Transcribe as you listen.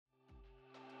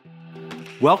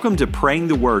Welcome to Praying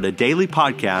the Word, a daily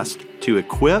podcast to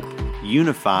equip,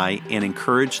 unify, and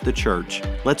encourage the church.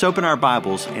 Let's open our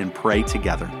Bibles and pray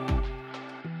together.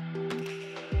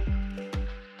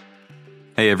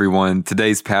 Hey everyone,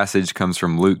 today's passage comes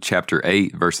from Luke chapter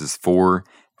 8, verses 4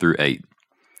 through 8.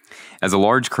 As a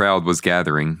large crowd was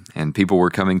gathering and people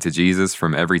were coming to Jesus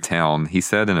from every town, he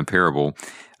said in a parable,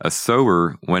 "A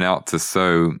sower went out to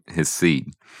sow his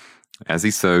seed. As he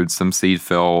sowed, some seed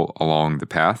fell along the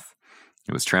path.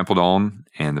 It was trampled on,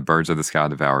 and the birds of the sky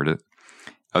devoured it.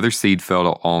 Other seed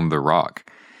fell on the rock.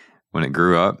 When it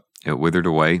grew up, it withered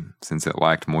away, since it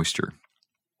lacked moisture.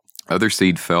 Other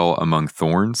seed fell among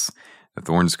thorns. The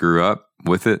thorns grew up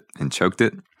with it and choked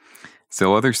it.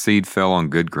 Still other seed fell on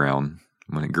good ground.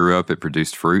 When it grew up, it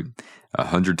produced fruit,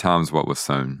 100 times what was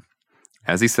sown."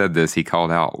 As he said this, he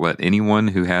called out, "Let anyone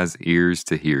who has ears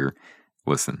to hear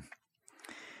listen."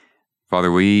 Father,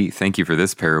 we thank you for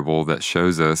this parable that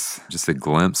shows us just a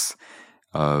glimpse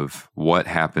of what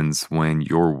happens when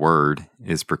your word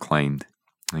is proclaimed.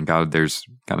 And God, there's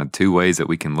kind of two ways that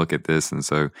we can look at this. And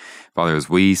so, Father, as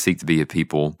we seek to be a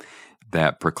people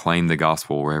that proclaim the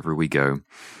gospel wherever we go,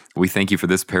 we thank you for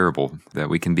this parable, that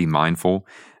we can be mindful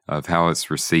of how it's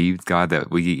received, God,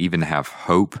 that we even have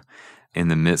hope in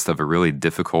the midst of a really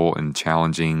difficult and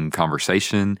challenging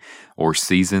conversation or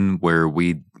season where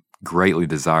we greatly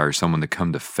desire someone to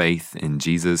come to faith in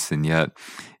Jesus, and yet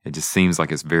it just seems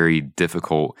like it's very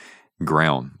difficult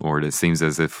ground, Lord. It seems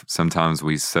as if sometimes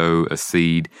we sow a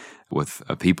seed with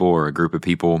a people or a group of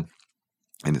people,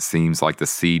 and it seems like the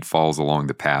seed falls along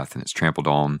the path and it's trampled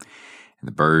on, and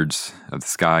the birds of the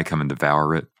sky come and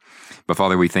devour it. But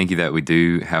Father, we thank you that we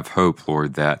do have hope,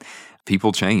 Lord, that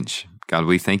people change. God,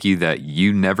 we thank you that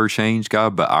you never change,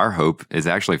 God, but our hope is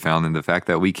actually found in the fact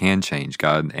that we can change,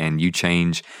 God, and you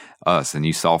change us, and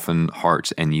you soften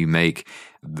hearts, and you make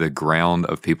the ground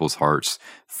of people's hearts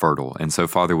fertile. And so,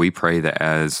 Father, we pray that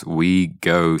as we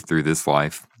go through this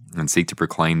life and seek to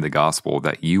proclaim the gospel,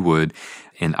 that you would,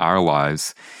 in our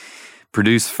lives,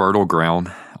 produce fertile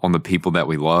ground on the people that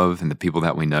we love and the people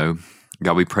that we know.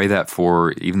 God, we pray that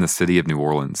for even the city of New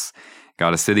Orleans.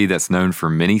 God, a city that's known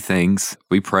for many things.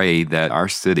 We pray that our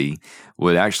city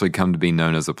would actually come to be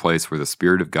known as a place where the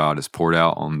Spirit of God is poured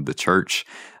out on the church,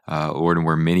 Lord, and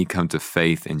where many come to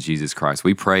faith in Jesus Christ.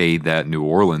 We pray that New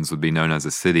Orleans would be known as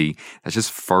a city that's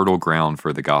just fertile ground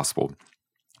for the gospel.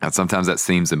 Now, sometimes that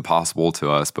seems impossible to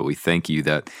us, but we thank you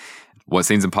that what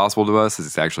seems impossible to us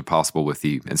is actually possible with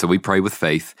you. And so we pray with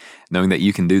faith, knowing that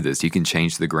you can do this. You can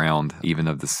change the ground even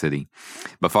of the city.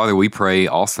 But Father, we pray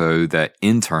also that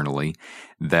internally,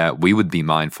 that we would be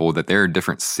mindful that there are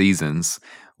different seasons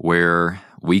where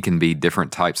we can be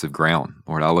different types of ground.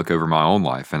 Lord, I look over my own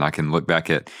life and I can look back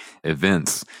at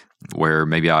events where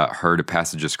maybe I heard a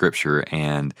passage of scripture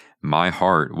and my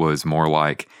heart was more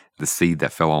like the seed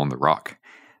that fell on the rock.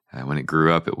 When it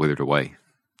grew up, it withered away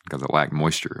because it lacked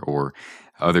moisture, or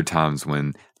other times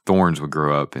when thorns would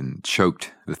grow up and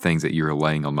choked the things that you were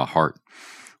laying on my heart.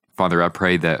 Father, I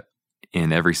pray that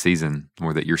in every season,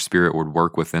 or that your Spirit would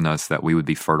work within us, that we would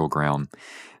be fertile ground.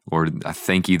 Lord, I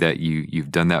thank you that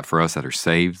you've done that for us that are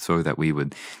saved, so that we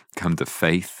would come to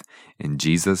faith in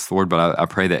Jesus, Lord. But I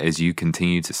pray that as you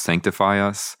continue to sanctify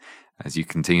us, as you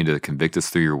continue to convict us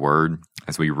through your word,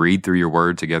 as we read through your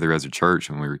word together as a church,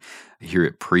 and we hear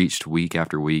it preached week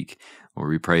after week, Lord,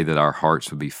 we pray that our hearts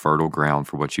would be fertile ground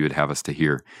for what you would have us to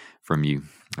hear from you.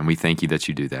 And we thank you that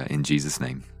you do that. In Jesus'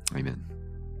 name, amen.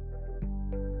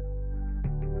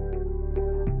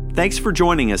 Thanks for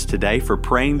joining us today for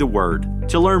Praying the Word.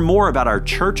 To learn more about our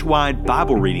church-wide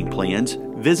Bible reading plans,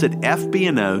 visit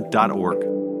FBNO.org.